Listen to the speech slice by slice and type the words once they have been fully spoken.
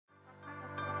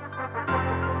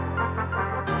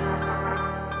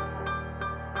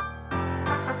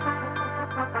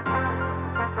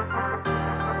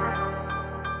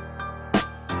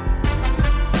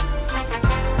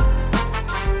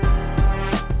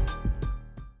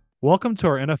Welcome to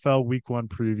our NFL Week 1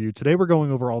 preview. Today we're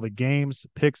going over all the games,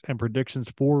 picks, and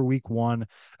predictions for Week 1,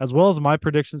 as well as my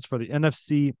predictions for the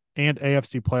NFC and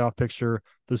AFC playoff picture,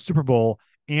 the Super Bowl,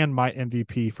 and my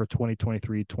MVP for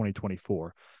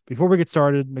 2023-2024. Before we get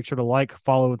started, make sure to like,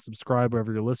 follow, and subscribe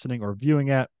wherever you're listening or viewing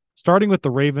at. Starting with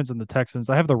the Ravens and the Texans,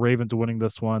 I have the Ravens winning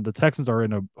this one. The Texans are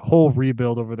in a whole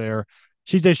rebuild over there.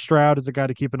 CJ Stroud is a guy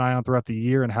to keep an eye on throughout the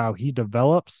year and how he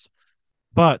develops.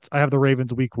 But I have the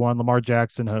Ravens week one. Lamar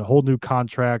Jackson had a whole new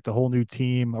contract, a whole new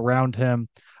team around him.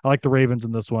 I like the Ravens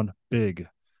in this one big.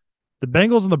 The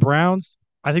Bengals and the Browns,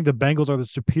 I think the Bengals are the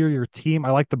superior team.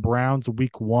 I like the Browns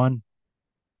week one.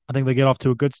 I think they get off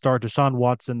to a good start. Deshaun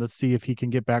Watson, let's see if he can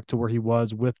get back to where he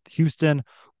was with Houston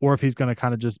or if he's going to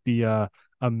kind of just be a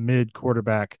mid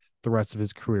quarterback the rest of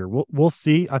his career. We'll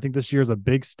see. I think this year is a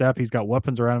big step. He's got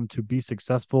weapons around him to be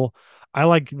successful. I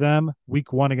like them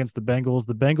week one against the Bengals.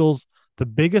 The Bengals, the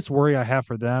biggest worry I have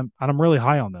for them, and I'm really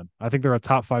high on them. I think they're a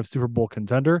top 5 Super Bowl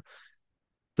contender.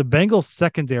 The Bengals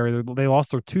secondary, they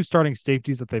lost their 2 starting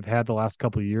safeties that they've had the last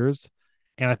couple of years,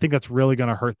 and I think that's really going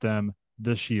to hurt them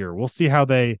this year. We'll see how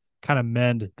they kind of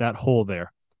mend that hole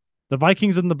there. The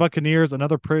Vikings and the Buccaneers,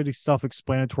 another pretty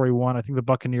self-explanatory one. I think the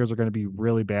Buccaneers are going to be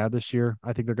really bad this year.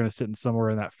 I think they're going to sit in somewhere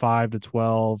in that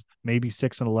 5-12, maybe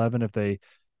 6-11 if they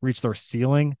reach their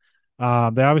ceiling. They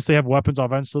obviously have weapons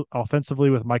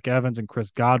offensively with Mike Evans and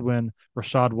Chris Godwin.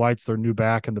 Rashad White's their new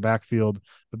back in the backfield.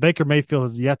 But Baker Mayfield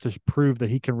has yet to prove that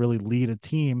he can really lead a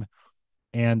team.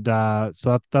 And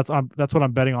so that's what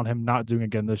I'm betting on him not doing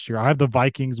again this year. I have the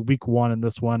Vikings week one in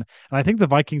this one, and I think the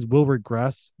Vikings will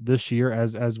regress this year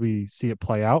as we see it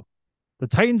play out. The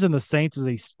Titans and the Saints is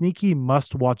a sneaky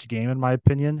must-watch game, in my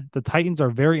opinion. The Titans are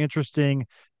very interesting.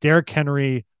 Derrick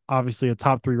Henry, obviously a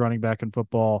top 3 running back in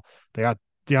football. They got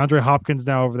DeAndre Hopkins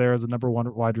now over there as a number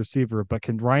 1 wide receiver, but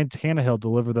can Ryan Tannehill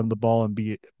deliver them the ball and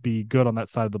be good on that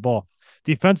side of the ball?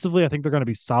 Defensively, I think they're going to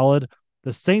be solid.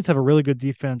 The Saints have a really good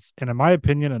defense, and in my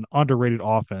opinion, an underrated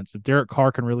offense. If Derek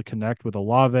Carr can really connect with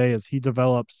Olave as he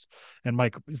develops, and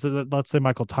let's say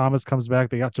Michael Thomas comes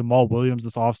back, they got Jamal Williams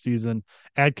this offseason,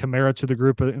 add Kamara to the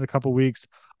group in a couple weeks.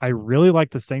 I really like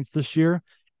the Saints this year.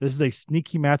 This is a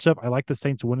sneaky matchup. I like the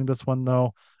Saints winning this one,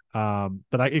 though,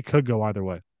 but it could go either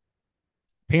way.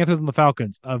 Panthers and the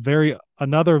Falcons,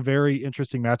 another very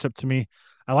interesting matchup to me.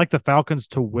 I like the Falcons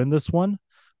to win this one,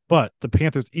 but the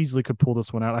Panthers easily could pull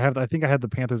this one out. I think I had the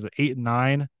Panthers at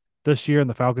 8-9 this year and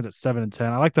the Falcons at 7-10.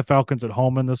 I like the Falcons at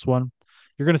home in this one.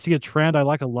 You're going to see a trend. I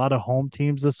like a lot of home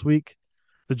teams this week.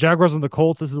 The Jaguars and the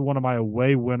Colts, this is one of my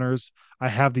away winners. I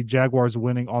have the Jaguars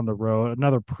winning on the road.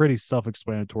 Another pretty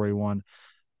self-explanatory one.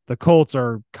 The Colts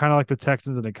are kind of like the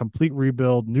Texans in a complete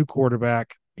rebuild, new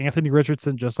quarterback. Anthony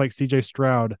Richardson, just like CJ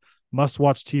Stroud, must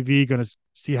watch TV. Going to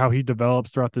see how he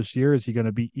develops throughout this year. Is he going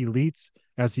to be elite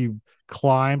as he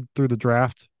climbed through the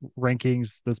draft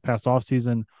rankings this past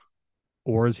offseason,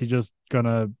 or is he just going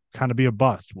to kind of be a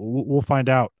bust? We'll find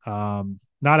out.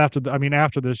 Not after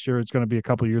after this year, it's going to be a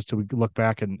couple of years till we look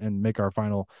back and make our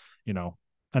final,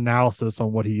 analysis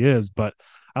on what he is. But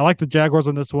I like the Jaguars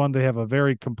on this one. They have a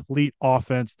very complete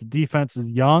offense. The defense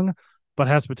is young, but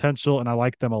has potential, and I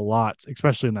like them a lot,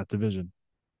 especially in that division.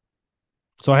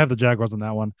 So I have the Jaguars on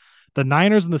that one. The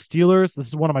Niners and the Steelers, this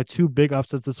is one of my 2 big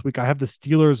upsets this week. I have the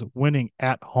Steelers winning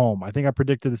at home. I think I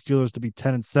predicted the Steelers to be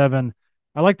 10-7.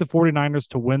 I like the 49ers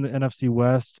to win the NFC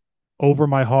West over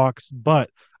my Hawks, but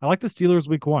I like the Steelers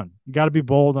week one. You got to be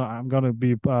bold. I'm going to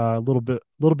be a little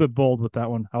bit bold with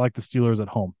that one. I like the Steelers at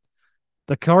home.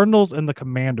 The Cardinals and the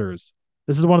Commanders.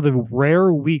 This is one of the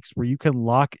rare weeks where you can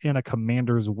lock in a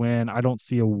Commanders win. I don't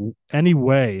see any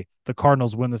way the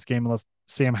Cardinals win this game unless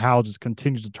Sam Howell just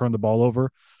continues to turn the ball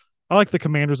over. I like the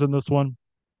Commanders in this one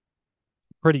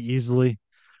pretty easily.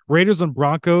 Raiders and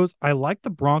Broncos. I like the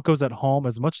Broncos at home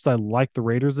as much as I like the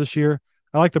Raiders this year.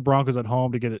 I like the Broncos at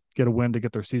home to get a win to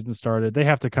get their season started. They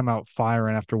have to come out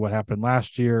firing after what happened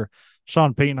last year.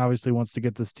 Sean Payton obviously wants to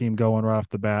get this team going right off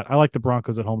the bat. I like the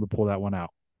Broncos at home to pull that one out.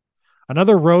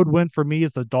 Another road win for me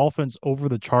is the Dolphins over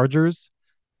the Chargers.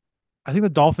 I think the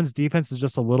Dolphins defense is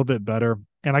just a little bit better,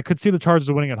 and I could see the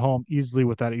Chargers winning at home easily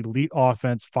with that elite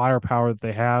offense, firepower that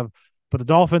they have. But the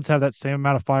Dolphins have that same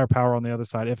amount of firepower on the other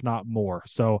side, if not more.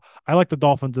 So I like the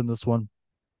Dolphins in this one.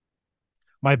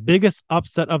 My biggest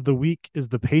upset of the week is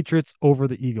the Patriots over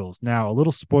the Eagles. Now, a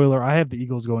little spoiler, I have the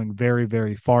Eagles going very,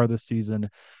 very far this season,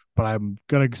 but I'm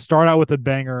going to start out with a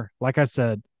banger. Like I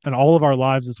said, in all of our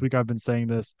lives this week, I've been saying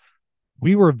this.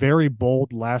 We were very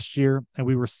bold last year, and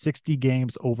we were 60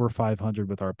 games over 500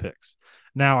 with our picks.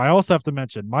 Now, I also have to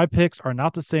mention my picks are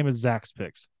not the same as Zach's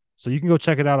picks. So you can go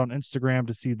check it out on Instagram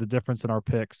to see the difference in our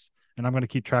picks. And I'm going to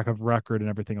keep track of record and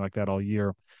everything like that all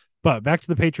year. But back to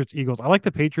the Patriots Eagles. I like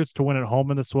the Patriots to win at home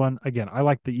in this one. Again, I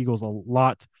like the Eagles a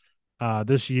lot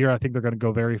this year. I think they're going to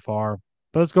go very far.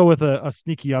 But let's go with a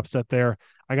sneaky upset there.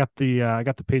 I got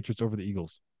the Patriots over the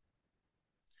Eagles.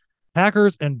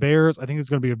 Packers and Bears. I think it's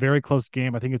going to be a very close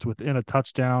game. I think it's within a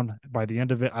touchdown by the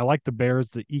end of it. I like the Bears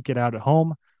to eke it out at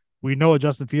home. We know what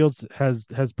Justin Fields has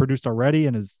produced already,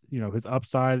 and his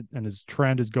upside and his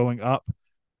trend is going up.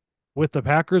 With the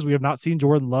Packers, we have not seen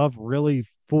Jordan Love really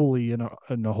fully in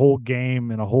a whole game,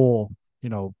 in a whole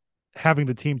having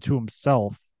the team to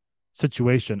himself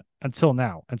situation until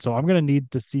now. And so I'm going to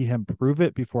need to see him prove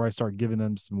it before I start giving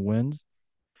them some wins.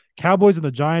 Cowboys and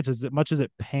the Giants, as much as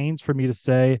it pains for me to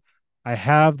say, I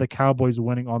have the Cowboys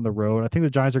winning on the road. I think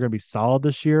the Giants are going to be solid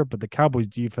this year, but the Cowboys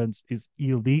defense is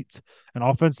elite. And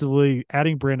offensively,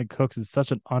 adding Brandon Cooks is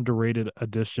such an underrated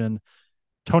addition.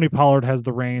 Tony Pollard has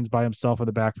the reins by himself in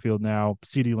the backfield now.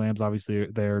 CeeDee Lamb's obviously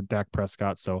there, Dak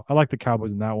Prescott. So I like the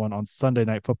Cowboys in that one on Sunday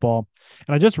Night Football.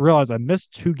 And I just realized I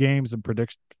missed two games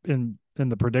in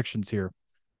the predictions here.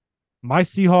 My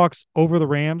Seahawks over the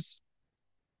Rams,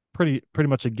 pretty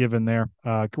much a given there.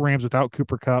 Rams without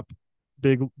Cooper Kupp,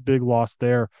 big loss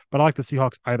there. But I like the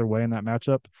Seahawks either way in that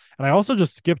matchup. And I also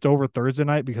just skipped over Thursday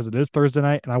night because it is Thursday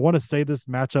night, and I want to say this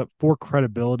matchup for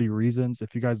credibility reasons.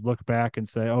 If you guys look back and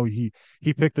say, "Oh, he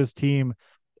picked this team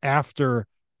after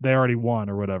they already won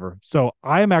or whatever," so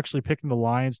I am actually picking the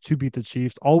Lions to beat the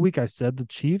Chiefs. All week I said the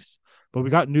Chiefs, but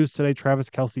we got news today. Travis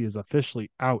Kelce is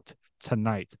officially out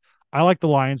tonight. I like the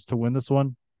Lions to win this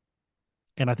one,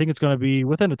 and I think it's going to be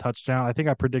within a touchdown. I think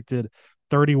I predicted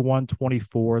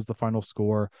 31-24 as the final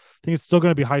score. I think it's still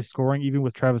going to be high scoring, even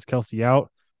with Travis Kelce out.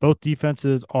 Both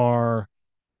defenses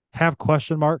have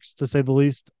question marks, to say the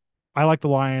least. I like the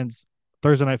Lions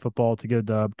Thursday Night Football to get a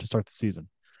dub to start the season.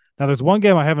 Now, there's one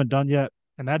game I haven't done yet,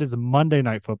 and that is Monday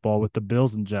Night Football with the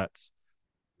Bills and Jets.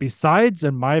 Besides,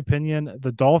 in my opinion,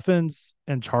 the Dolphins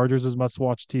and Chargers is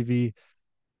must-watch TV.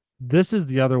 This is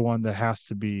the other one that has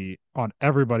to be on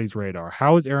everybody's radar.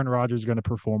 How is Aaron Rodgers going to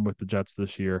perform with the Jets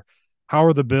this year? How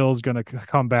are the Bills going to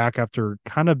come back after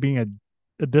kind of being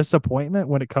a disappointment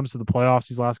when it comes to the playoffs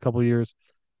these last couple of years?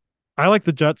 I like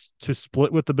the Jets to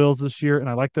split with the Bills this year, and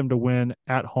I like them to win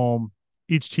at home,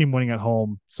 each team winning at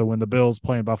home. So when the Bills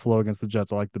play in Buffalo against the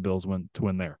Jets, I like the Bills to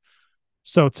win there.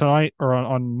 So tonight or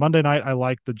on Monday night, I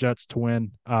like the Jets to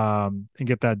win and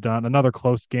get that done. Another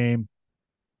close game.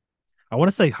 I want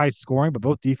to say high scoring, but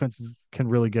both defenses can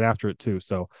really get after it too.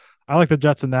 So I like the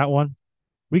Jets in that one.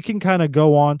 We can kind of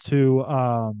go on to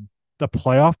the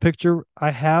playoff picture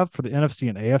I have for the NFC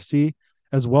and AFC,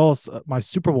 as well as my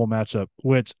Super Bowl matchup,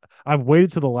 which I've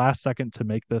waited to the last second to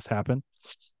make this happen,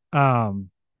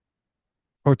 um,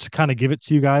 or to kind of give it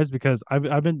to you guys because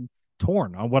I've been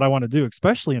torn on what I want to do,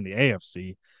 especially in the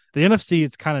AFC. The NFC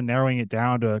is kind of narrowing it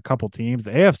down to a couple teams.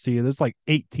 The AFC, there's like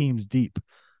 8 teams deep,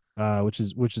 which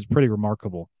is pretty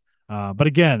remarkable. But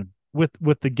again,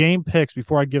 with the game picks,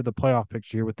 before I give the playoff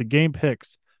picture here, with the game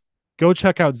picks, go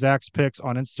check out Zach's picks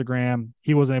on Instagram.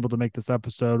 He wasn't able to make this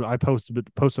episode. I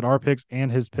posted our picks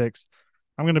and his picks.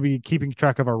 I'm going to be keeping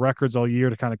track of our records all year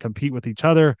to kind of compete with each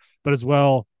other, but as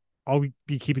well, I'll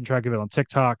be keeping track of it on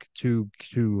TikTok to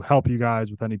help you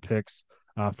guys with any picks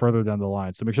further down the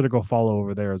line. So make sure to go follow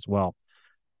over there as well.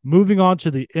 Moving on to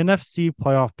the NFC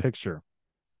playoff picture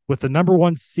with the number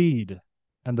one seed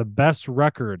and the best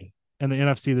record in the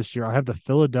NFC this year, I have the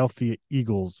Philadelphia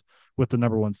Eagles with the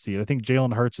number one seed. I think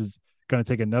Jalen Hurts is going to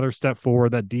take another step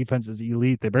forward. That defense is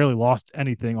elite. They barely lost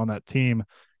anything on that team,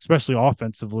 especially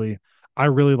offensively. I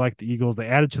really like the Eagles. They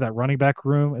added to that running back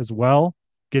room as well,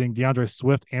 getting DeAndre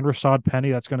Swift and Rashad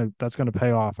Penny. That's gonna pay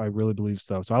off. I really believe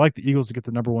so. So I like the Eagles to get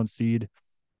the number one seed.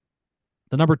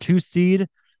 The number two seed,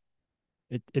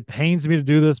 it pains me to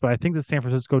do this, but I think the San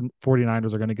Francisco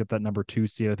 49ers are going to get that number two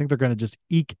seed. I think they're going to just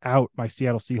eke out my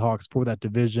Seattle Seahawks for that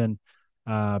division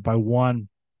by one,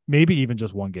 maybe even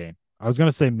just one game. I was going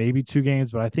to say maybe 2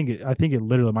 games, but I think it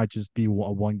literally might just be a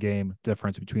 1 game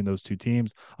difference between those two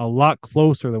teams. A lot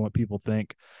closer than what people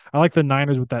think. I like the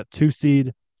Niners with that 2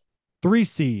 seed, 3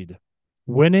 seed,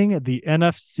 winning the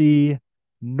NFC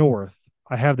North.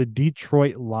 I have the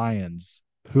Detroit Lions,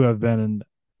 who have been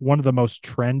one of the most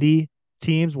trendy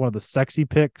teams, one of the sexy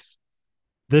picks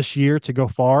this year to go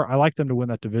far. I like them to win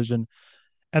that division.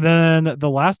 And then the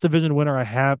last division winner I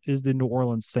have is the New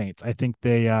Orleans Saints. I think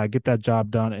they get that job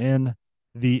done in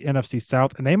the NFC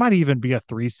South, and they might even be a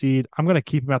 3 seed. I'm going to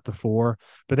keep them at the 4,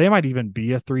 but they might even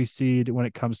be a 3 seed when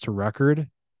it comes to record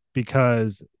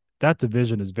because that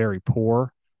division is very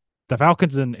poor. The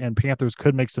Falcons and Panthers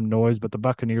could make some noise, but the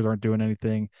Buccaneers aren't doing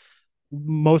anything.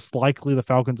 Most likely, the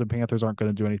Falcons and Panthers aren't going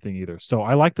to do anything either. So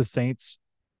I like the Saints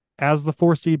as the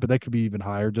 4 seed, but they could be even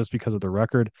higher just because of the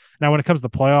record. Now, when it comes to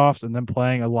playoffs and then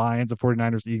playing a Lions, a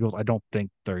 49ers, Eagles, I don't think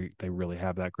they really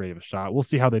have that great of a shot. We'll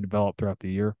see how they develop throughout the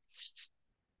year.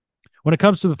 When it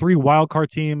comes to the 3 wild card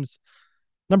teams,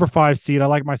 number 5 seed, I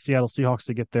like my Seattle Seahawks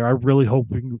to get there. I really hope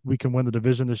we can win the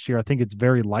division this year. I think it's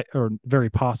very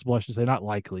possible, I should say, not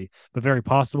likely, but very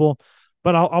possible.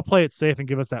 But I'll play it safe and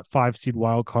give us that 5 seed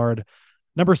wild card.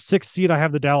 Number 6 seed, I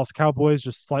have the Dallas Cowboys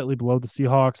just slightly below the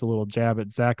Seahawks. A little jab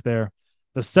at Zach there.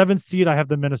 The 7th seed, I have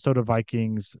the Minnesota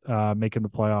Vikings making the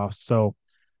playoffs. So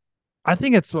I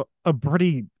think it's a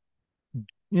pretty,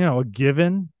 a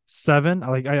given 7.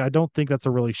 I don't think that's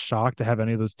a really shock to have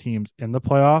any of those teams in the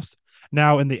playoffs.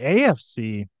 Now in the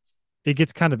AFC, it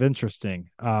gets kind of interesting,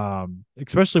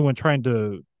 especially when trying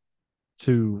to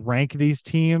rank these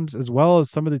teams as well as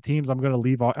some of the teams I'm going to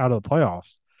leave out of the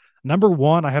playoffs. Number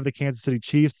 1, I have the Kansas City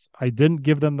Chiefs. I didn't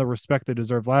give them the respect they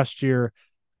deserved last year.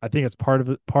 I think it's part of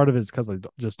it. Part of it is because I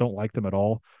just don't like them at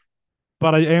all.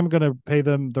 But I am going to pay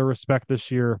them their respect this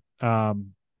year,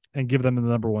 and give them the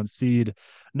number 1 seed.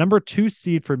 Number 2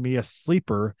 seed for me, a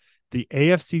sleeper, the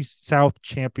AFC South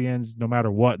champions, no matter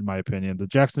what, in my opinion. The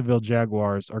Jacksonville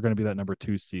Jaguars are going to be that number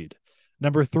 2 seed.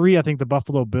 Number 3, I think the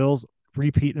Buffalo Bills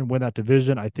repeat and win that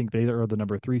division. I think they are the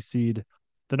number 3 seed.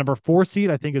 The number 4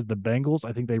 seed, I think, is the Bengals.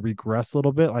 I think they regress a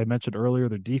little bit. I mentioned earlier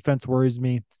their defense worries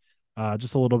me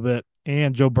just a little bit.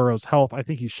 And Joe Burrow's health, I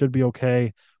think he should be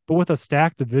okay. But with a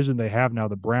stacked division they have now,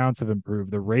 the Browns have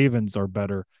improved. The Ravens are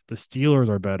better. The Steelers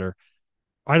are better.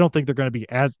 I don't think they're going to be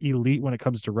as elite when it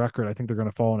comes to record. I think they're going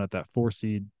to fall in at that 4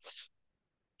 seed.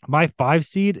 My 5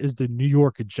 seed is the New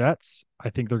York Jets. I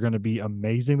think they're going to be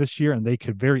amazing this year, and they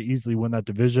could very easily win that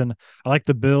division. I like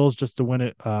the Bills just to win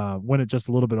it just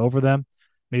a little bit over them,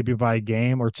 maybe by a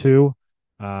game or two.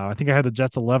 I think I had the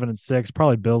Jets 11-6,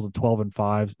 probably Bills at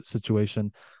 12-5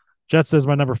 situation. Jets is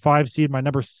my number 5 seed. My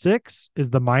number 6 is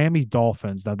the Miami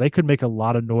Dolphins. Now they could make a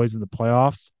lot of noise in the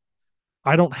playoffs.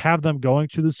 I don't have them going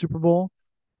to the Super Bowl,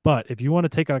 but if you want to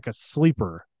take like a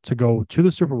sleeper to go to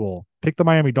the Super Bowl, pick the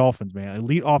Miami Dolphins, man.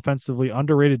 Elite offensively,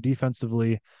 underrated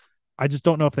defensively. I just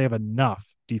don't know if they have enough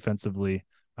defensively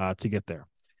to get there.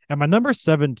 And my number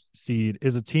 7 seed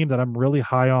is a team that I'm really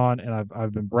high on, and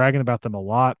I've been bragging about them a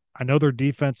lot. I know their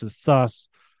defense is sus,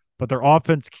 but their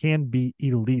offense can be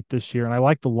elite this year. And I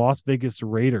like the Las Vegas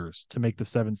Raiders to make the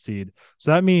 7 seed.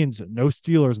 So that means no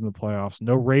Steelers in the playoffs,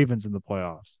 no Ravens in the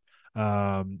playoffs,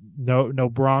 no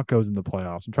Broncos in the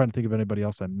playoffs. I'm trying to think of anybody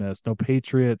else I missed. No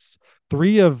Patriots.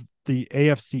 3 of the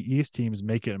AFC East teams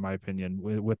make it, in my opinion,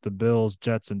 with the Bills,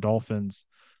 Jets, and Dolphins.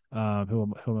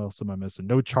 Who else am I missing?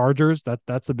 No Chargers.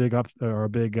 That's a big up or a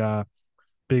big I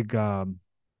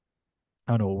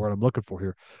don't know what word I'm looking for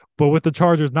here. But with the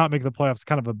Chargers not making the playoffs,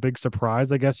 kind of a big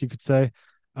surprise, I guess you could say.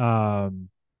 Um,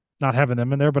 Not having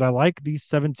them in there, but I like these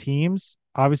 7 teams.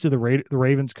 Obviously, the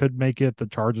Ravens could make it, the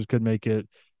Chargers could make it.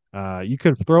 You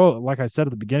could throw, like I said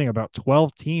at the beginning, about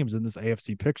 12 teams in this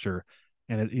AFC picture,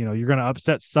 and you're going to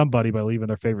upset somebody by leaving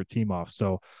their favorite team off.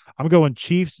 So I'm going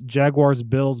Chiefs, Jaguars,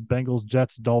 Bills, Bengals,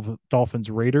 Jets,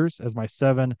 Dolphins, Raiders as my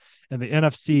 7, and the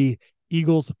NFC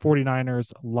Eagles,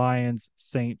 49ers, Lions,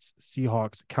 Saints,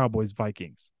 Seahawks, Cowboys,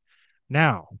 Vikings.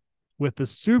 Now, with the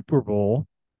Super Bowl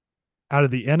out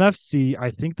of the NFC,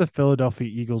 I think the Philadelphia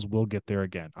Eagles will get there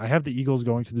again. I have the Eagles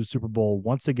going to the Super Bowl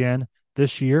once again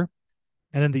this year.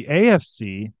 And in the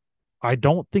AFC, I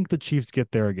don't think the Chiefs get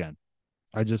there again.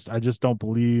 I just don't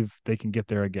believe they can get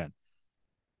there again.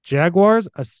 Jaguars,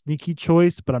 a sneaky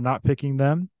choice, but I'm not picking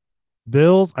them.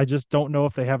 Bills, I just don't know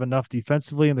if they have enough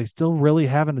defensively, and they still really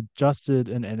haven't adjusted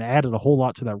and added a whole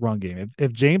lot to that run game.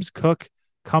 If James Cook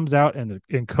comes out and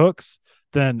cooks,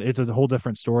 then it's a whole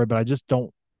different story. But I just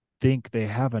don't think they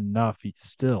have enough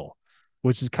still,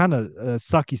 which is kind of a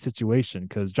sucky situation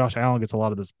because Josh Allen gets a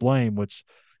lot of this blame, which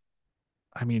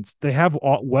I mean, they have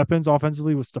weapons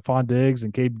offensively with Stephon Diggs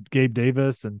and Gabe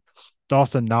Davis and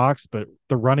Dawson Knox, but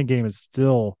the running game is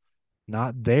still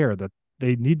not there. That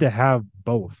they need to have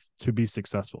both to be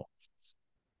successful.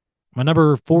 My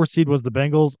number 4 seed was the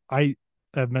Bengals. I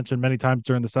have mentioned many times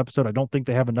during this episode, I don't think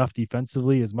they have enough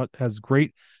defensively as much as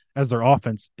great as their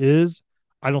offense is.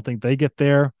 I don't think they get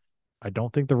there. I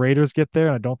don't think the Raiders get there.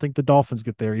 And I don't think the Dolphins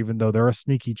get there, even though they're a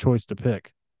sneaky choice to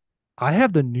pick. I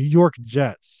have the New York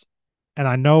Jets. And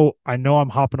I know I'm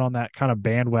hopping on that kind of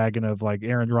bandwagon of like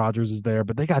Aaron Rodgers is there,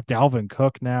 but they got Dalvin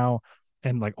Cook now.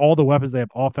 and like all the weapons they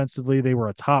have offensively. They were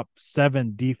a top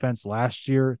 7 defense last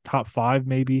year, top 5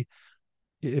 maybe,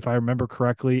 if I remember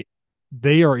correctly.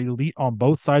 They are elite on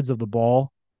both sides of the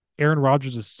ball. Aaron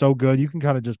Rodgers is so good. You can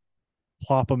kind of just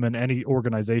plop him in any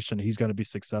organization. He's going to be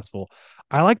successful.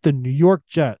 I like the New York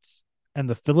Jets and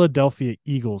the Philadelphia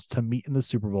Eagles to meet in the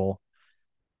Super Bowl.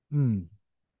 Hmm.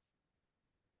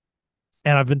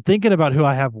 And I've been thinking about who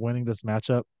I have winning this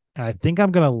matchup. And I think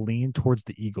I'm going to lean towards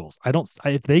the Eagles.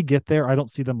 If they get there, I don't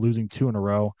see them losing 2 in a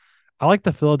row. I like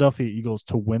the Philadelphia Eagles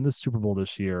to win the Super Bowl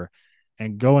this year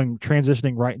and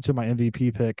transitioning right into my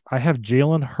MVP pick. I have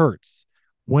Jalen Hurts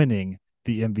winning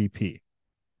the MVP.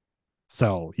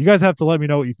 So you guys have to let me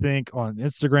know what you think on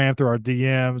Instagram through our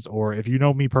DMs, or if you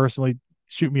know me personally,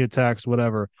 shoot me a text,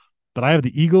 whatever. But I have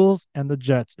the Eagles and the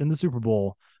Jets in the Super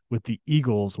Bowl, with the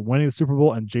Eagles winning the Super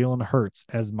Bowl and Jalen Hurts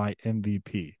as my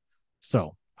MVP.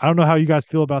 So I don't know how you guys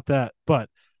feel about that, but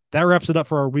that wraps it up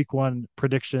for our week 1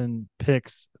 prediction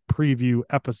picks preview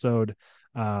episode.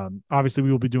 Obviously,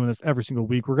 we will be doing this every single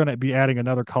week. We're going to be adding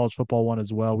another college football one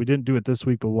as well. We didn't do it this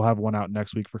week, but we'll have one out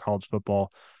next week for college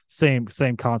football. Same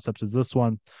concept as this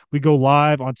one. We go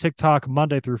live on TikTok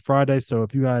Monday through Friday. So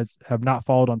if you guys have not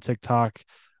followed on TikTok,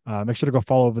 make sure to go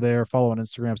follow over there, follow on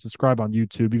Instagram, subscribe on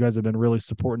YouTube. You guys have been really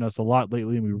supporting us a lot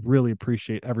lately, and we really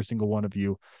appreciate every single one of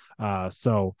you.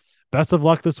 So best of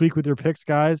luck this week with your picks,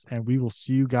 guys, and we will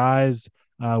see you guys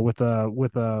with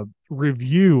a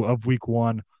review of week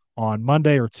 1 on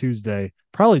Monday or Tuesday.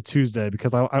 Probably Tuesday,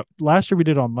 because I last year we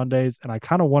did on Mondays, and I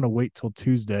kind of want to wait till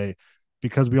Tuesday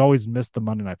because we always miss the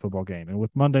Monday night football game. And with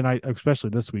Monday night,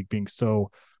 especially this week being so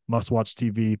must watch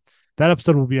TV, that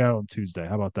episode will be out on Tuesday.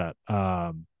 How about that?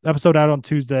 Episode out on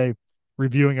Tuesday,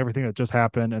 reviewing everything that just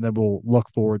happened, and then we'll look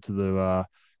forward to the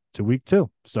to week 2.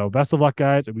 So best of luck,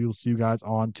 guys, and we will see you guys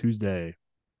on Tuesday.